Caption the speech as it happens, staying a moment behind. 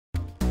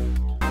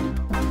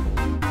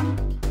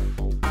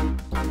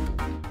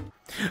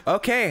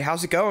Okay,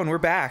 how's it going? We're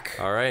back.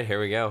 All right, here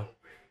we go.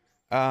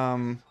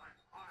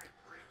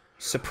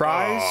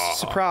 Surprise,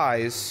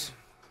 surprise.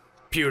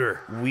 Pewter.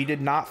 We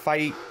did not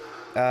fight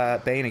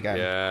Bane again.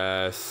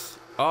 Yes.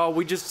 Oh,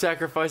 we just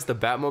sacrificed the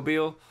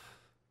Batmobile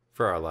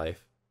for our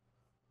life.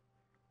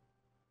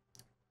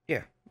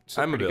 Yeah. It's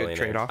I'm a pretty good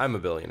billionaire. trade-off. I'm a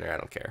billionaire. I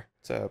don't care.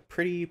 It's a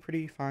pretty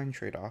fine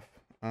trade-off.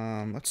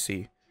 Let's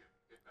see.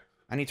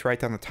 I need to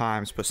write down the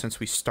times, but since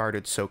we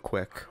started so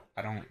quick,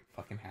 I don't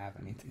fucking have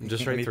anything.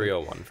 Just write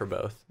 301 for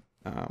both.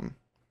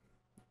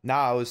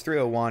 Nah, it was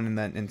 301 and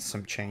then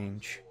some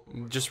change.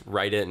 Just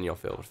write it and you'll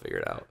be able to figure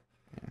it out.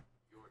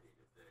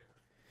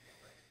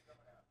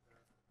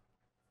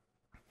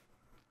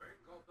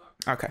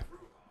 Yeah. Okay.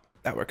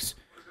 That works.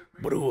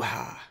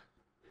 Bruja.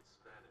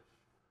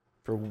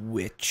 For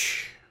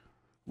which?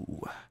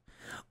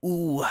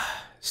 Ooh.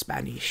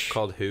 Spanish.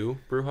 Called who,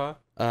 Bruja?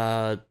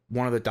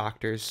 One of the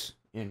doctors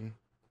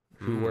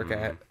who work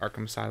at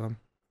Arkham Asylum.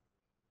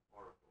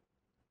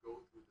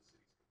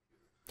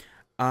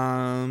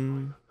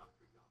 Can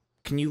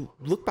you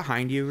look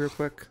behind you real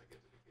quick?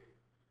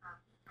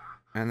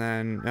 And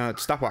then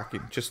stop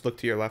walking. Just look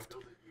to your left.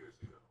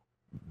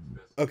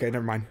 Okay,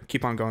 never mind.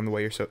 Keep on going the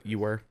way you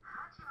were.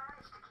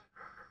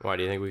 Why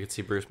do you think we could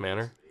see Bruce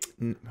Manor?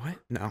 What?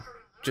 No.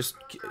 Just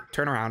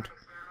turn around.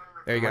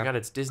 There you go. Oh my god,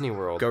 it's Disney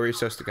World. Go where you're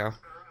supposed to go.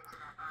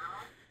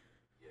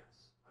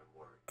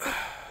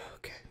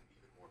 Okay.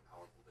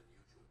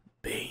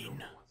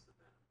 Bane.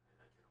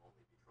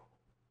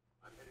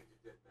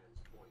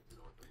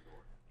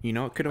 You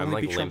know it could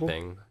only be trouble.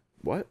 Limping.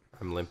 What?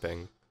 I'm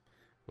limping.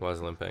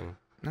 Was limping.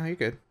 No, you're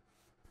good.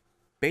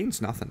 Bane's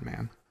nothing,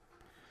 man.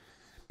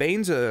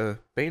 Bane's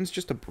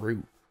just a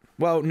brute.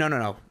 Well,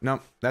 no,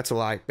 that's a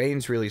lie.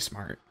 Bane's really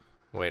smart.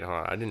 Wait, hold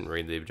on. I didn't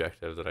read the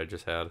objective that I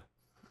just had.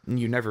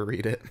 You never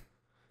read it.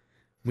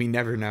 We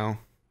never know.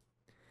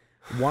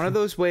 One of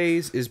those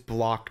ways is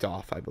blocked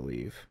off, I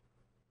believe.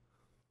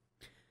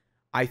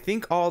 I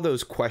think all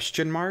those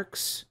question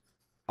marks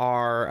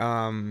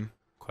are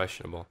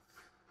questionable.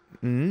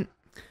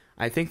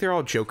 I think they're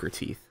all Joker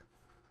teeth.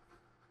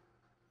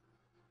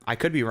 I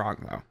could be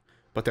wrong though,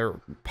 but they're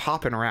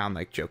popping around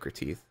like Joker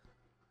teeth.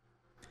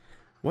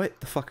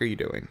 What the fuck are you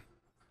doing?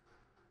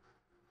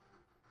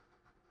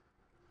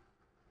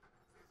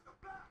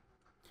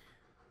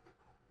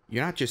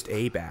 You're not just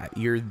a bat,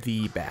 you're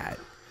the bat.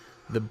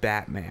 The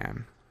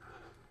Batman.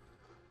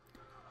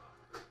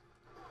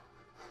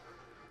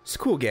 It's a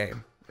cool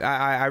game.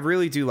 I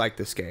really do like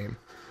this game.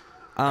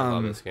 I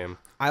love this game.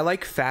 I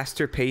like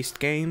faster paced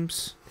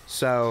games,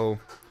 so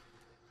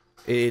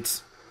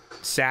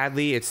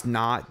sadly it's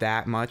not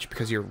that much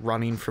because you're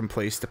running from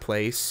place to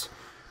place.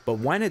 But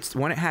when it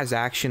has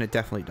action, it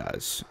definitely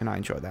does, and I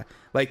enjoy that.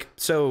 Like,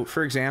 so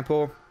for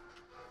example,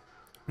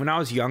 when I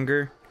was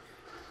younger,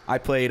 I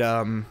played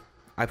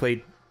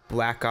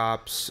Black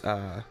Ops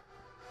 1.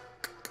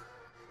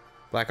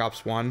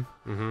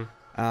 Mm-hmm.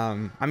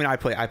 I mean, I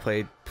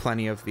played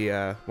plenty of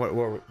the what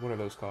are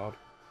those called?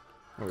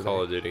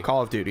 Call of Duty.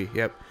 Call of Duty.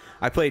 Yep.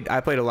 I played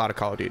a lot of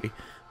Call of Duty,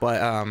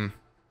 but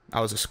I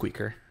was a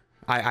squeaker.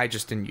 I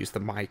just didn't use the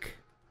mic,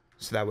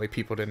 so that way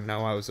people didn't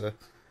know I was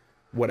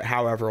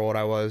however old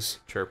I was.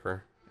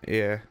 Chirper.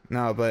 Yeah.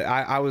 No, but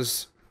I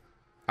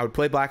would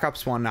play Black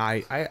Ops 1.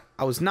 I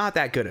was not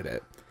that good at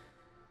it.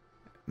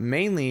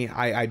 Mainly,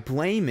 I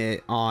blame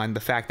it on the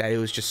fact that it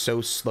was just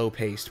so slow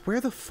paced. Where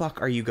the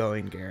fuck are you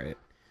going, Garrett?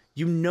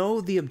 You know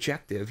the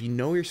objective. You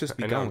know where you're supposed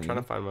to be going. I'm trying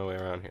to find my way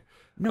around here.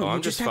 No,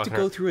 you just have to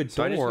go through a door.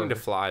 So I just need to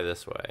fly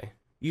this way.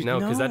 No,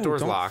 because that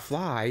door's locked.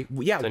 Fly.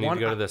 Yeah, so I need to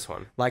go to this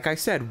one. Like I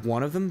said,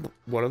 one of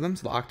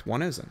them's locked,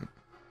 one isn't.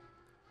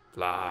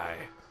 Fly.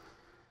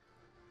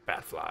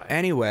 Bat fly.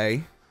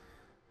 Anyway,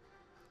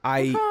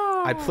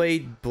 I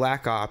played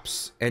Black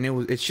Ops,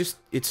 and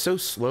it's so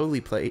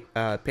slowly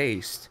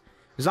paced.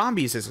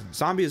 Zombies isn't.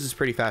 Zombies is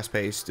pretty fast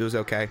paced. It was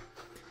okay.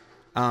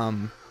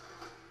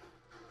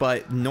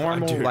 But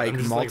normal like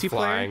multiplayer, like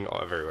flying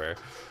everywhere.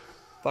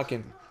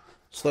 Fucking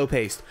slow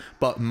paced.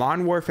 But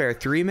Modern Warfare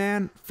 3,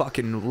 man,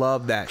 fucking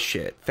love that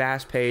shit.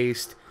 Fast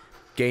paced.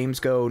 Games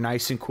go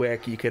nice and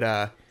quick.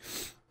 My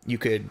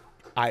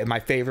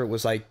favorite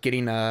was like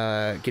getting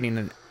an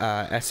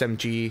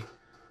SMG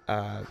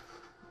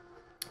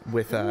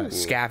with a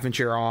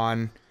scavenger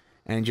on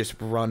and just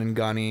run and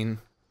gunning.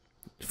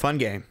 Fun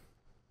game.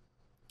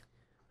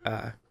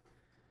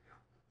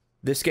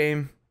 This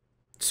game,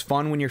 it's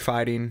fun when you're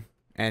fighting,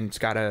 and it's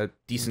got a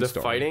decent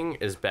story. The fighting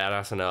is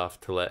badass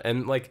enough to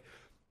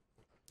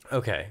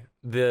okay,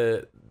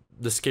 the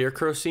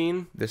scarecrow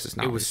scene. This is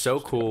not. It was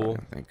so cool. I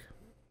don't think.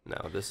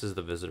 No, this is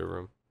the visitor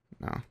room.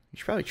 No, you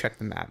should probably check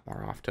the map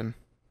more often.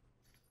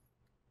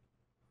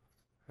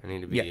 I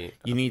need to be. Yeah,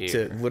 you need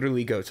to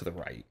literally go to the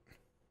right.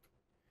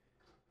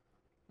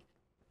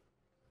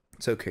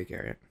 It's okay,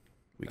 Garrett.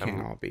 We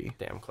can't all be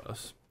damn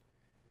close.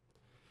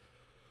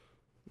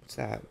 What's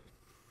that?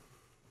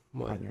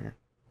 What?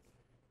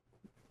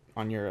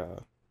 On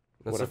your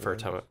That's the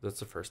first time. That's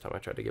the first time I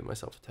tried to give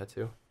myself a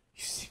tattoo.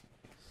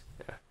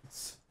 Yeah.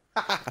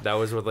 That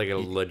was with like a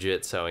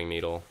legit sewing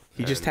needle.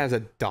 He just has a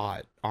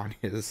dot on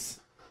his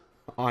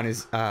It's a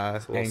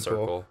little ankle.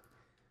 circle.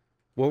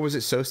 What was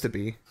it supposed to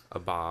be? A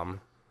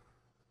bomb.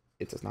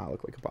 It does not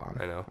look like a bomb.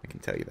 I know. I can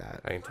tell you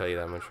that. I can tell you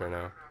that much right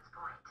now.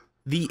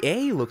 The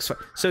A looks fun.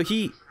 So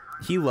he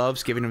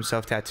loves giving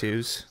himself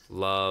tattoos.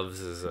 Loves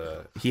is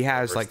a. He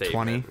has like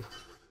 20.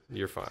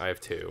 You're fine. I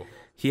have 2.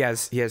 He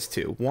has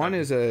 2. One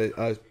is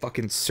a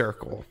fucking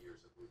circle.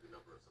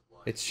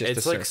 It's just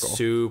a circle. It's like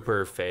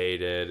super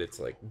faded. It's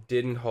like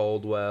didn't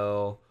hold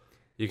well.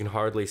 You can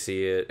hardly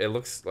see it. It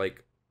looks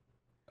like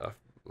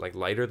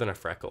lighter than a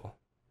freckle.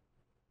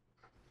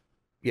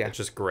 Yeah. It's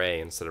just gray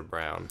instead of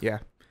brown. Yeah.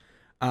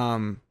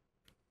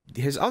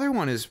 His other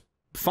one is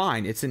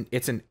fine. It's a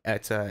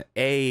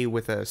A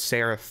with a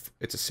serif.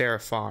 It's a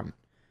serif font.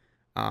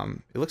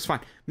 It looks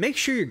fine. Make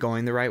sure you're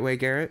going the right way,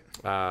 Garrett.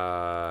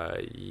 Yeah.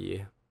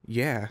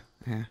 Yeah.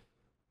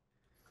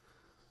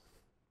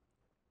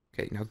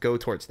 Okay, now go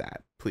towards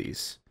that,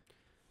 please.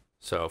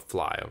 So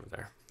fly over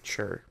there.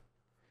 Sure.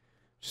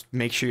 Just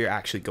make sure you're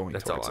actually going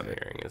That's towards all I'm it.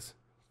 hearing is.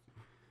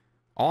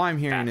 All I'm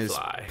hearing is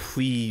fly.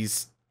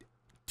 please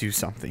do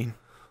something.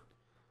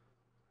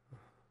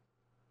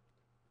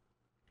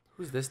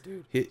 Who's this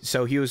dude?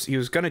 So he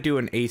was gonna do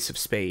an ace of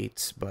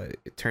spades, but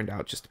it turned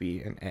out just to be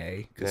an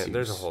A. Yeah,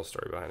 there's a whole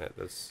story behind it.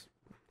 That's.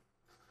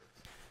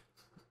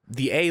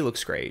 The A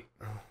looks great.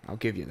 I'll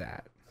give you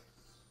that.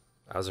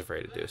 I was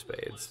afraid to do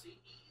spades.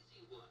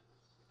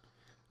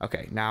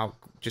 Okay, now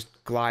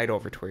just glide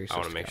over to where you're I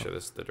want supposed to make go. sure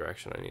this is the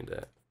direction I need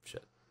to.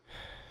 Shit.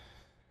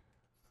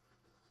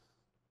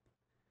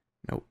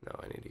 Nope. No,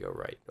 I need to go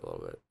right a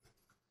little bit.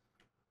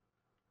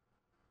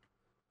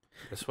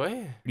 This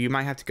way? You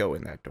might have to go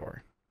in that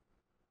door.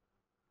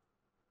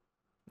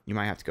 You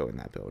might have to go in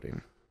that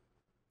building.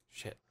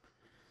 Shit.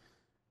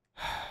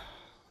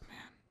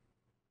 Man.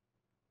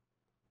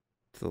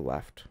 To the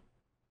left.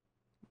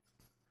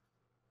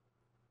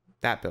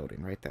 That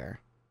building right there.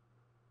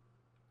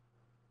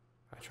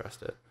 I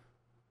trust it.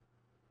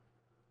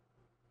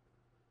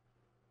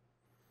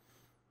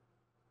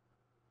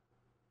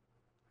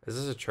 Is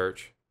this a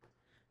church?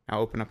 Now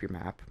open up your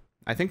map.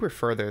 I think we're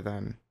further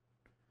than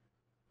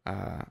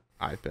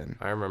I've been.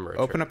 I remember.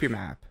 Open up your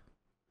map.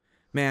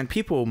 Man,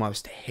 people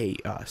must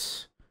hate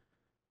us.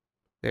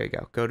 There you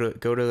go. Go to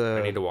the.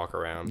 I need to walk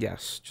around.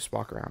 Yes, just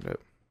walk around it.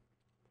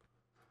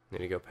 I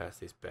need to go past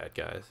these bad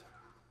guys.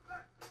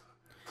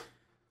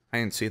 I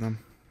didn't see them.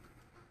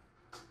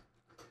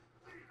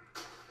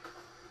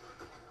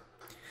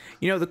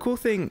 You know, the cool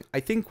thing, I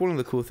think one of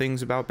the cool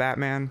things about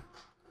Batman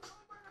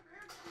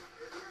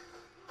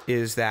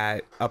is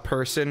that a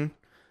person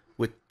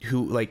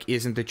who like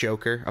isn't the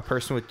Joker, a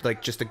person with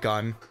like just a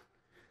gun,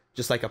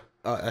 just like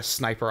a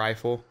sniper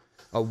rifle,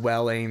 a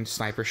well-aimed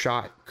sniper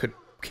shot could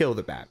kill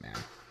the Batman.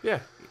 Yeah.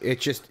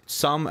 It's just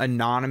some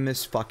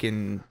anonymous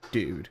fucking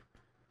dude.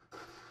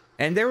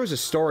 And there was a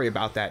story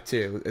about that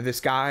too.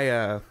 This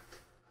guy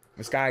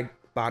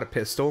bought a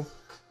pistol,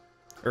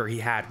 or he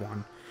had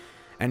one.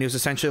 And he was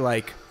essentially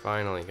like,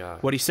 Finally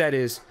got. what he said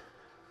is,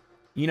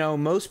 you know,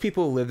 most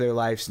people live their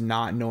lives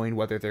not knowing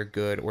whether they're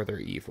good or they're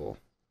evil.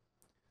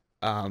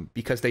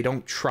 Because they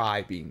don't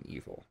try being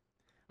evil.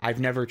 I've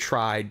never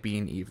tried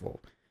being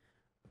evil.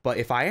 But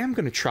if I am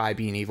going to try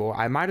being evil,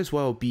 I might as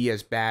well be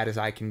as bad as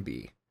I can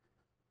be.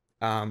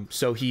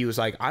 So he was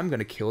like, I'm going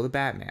to kill the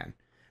Batman.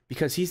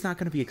 Because he's not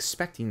going to be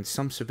expecting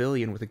some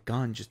civilian with a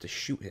gun just to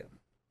shoot him.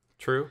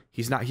 True.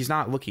 He's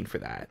not looking for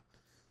that.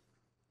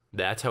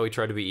 That's how he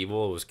tried to be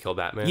evil, was kill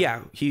Batman?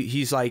 Yeah,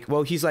 he's like,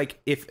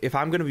 if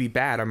I'm gonna be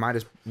bad, I might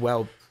as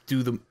well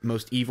do the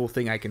most evil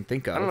thing I can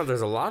think of. I don't know, there's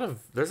a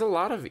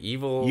lot of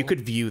evil. You could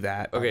view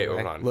that. Okay,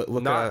 hold on.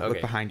 Look Okay.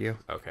 behind you.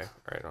 Okay,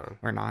 alright, hold on.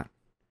 Or not.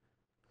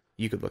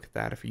 You could look at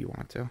that if you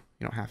want to.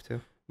 You don't have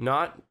to.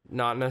 Not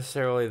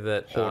necessarily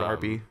that Hold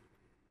RB.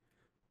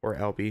 Or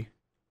LB.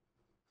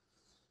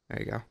 There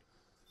you go.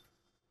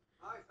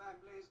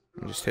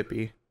 And just hit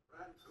B.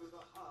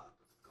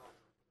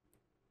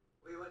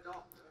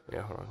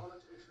 Yeah, hold on.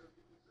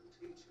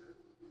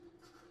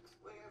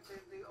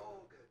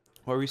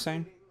 What were we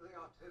saying?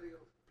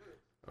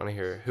 I want to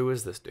hear, who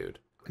is this dude?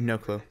 No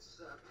clue.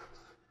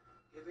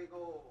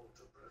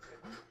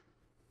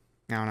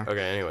 I don't know.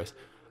 Okay, anyways.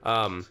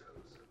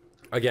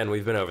 Again,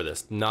 we've been over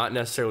this. Not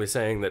necessarily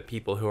saying that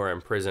people who are in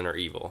prison are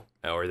evil,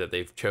 or that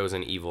they've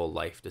chosen evil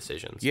life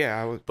decisions.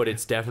 Yeah. But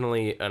it's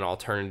definitely an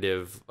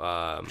alternative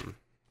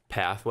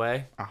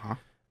pathway. Uh-huh.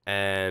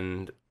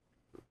 And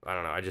I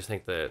don't know, I just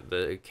think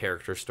the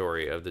character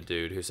story of the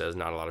dude who says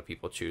not a lot of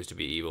people choose to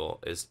be evil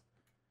is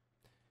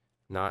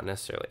not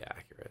necessarily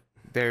accurate.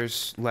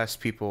 There's less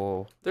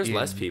people. There's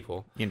less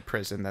people in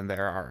prison than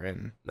there are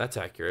in That's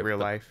accurate. real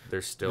life.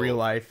 There's still Real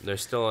life.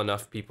 There's still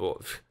enough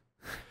people.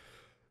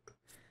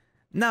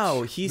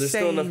 No, he's There's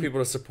saying still enough people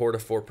to support a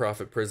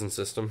for-profit prison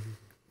system.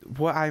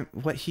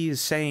 what he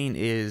is saying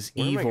is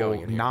Where am I evil,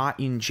 going in here? not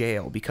in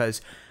jail,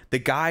 because the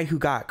guy who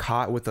got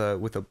caught with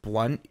a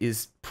blunt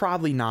is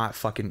probably not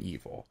fucking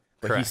evil,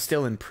 but Correct. he's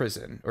still in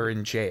prison or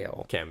in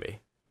jail. Can be.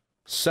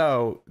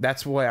 So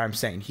that's what I'm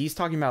saying. He's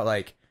talking about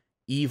like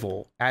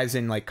evil, as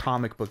in like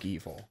comic book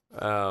evil.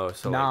 Oh,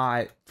 so not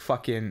like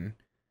fucking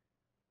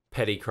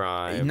petty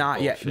crime. not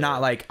bullshit.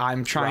 not like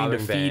I'm trying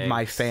Robbing to feed my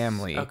banks.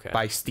 family Okay.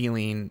 by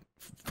stealing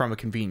from a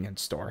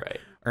convenience store, Right.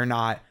 or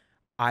not.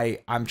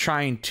 I'm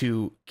trying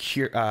to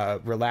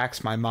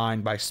relax my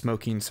mind by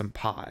smoking some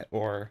pot,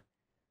 or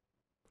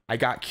I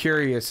got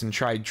curious and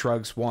tried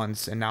drugs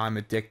once and now I'm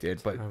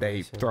addicted, but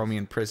they throw me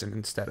in prison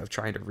instead of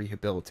trying to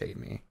rehabilitate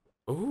me.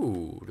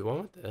 Ooh, do I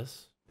want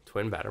this?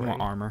 Twin battery. I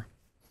want armor.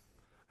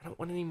 I don't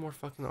want any more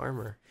fucking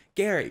armor.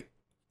 Gary,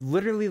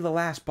 literally the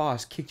last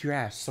boss kicked your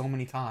ass so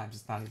many times,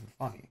 it's not even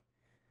funny.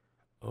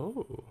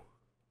 Oh.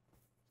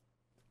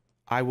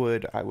 I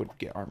would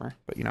get armor,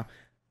 but you know.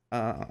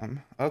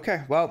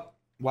 Okay, well,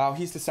 while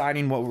he's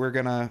deciding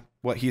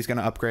what he's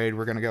gonna upgrade,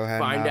 we're gonna go ahead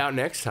Find and out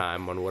next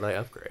time on what I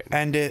upgrade.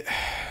 end it.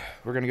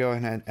 We're gonna go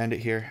ahead and end it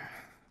here.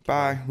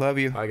 Bye. Love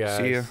you. Bye, guys.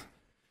 See you.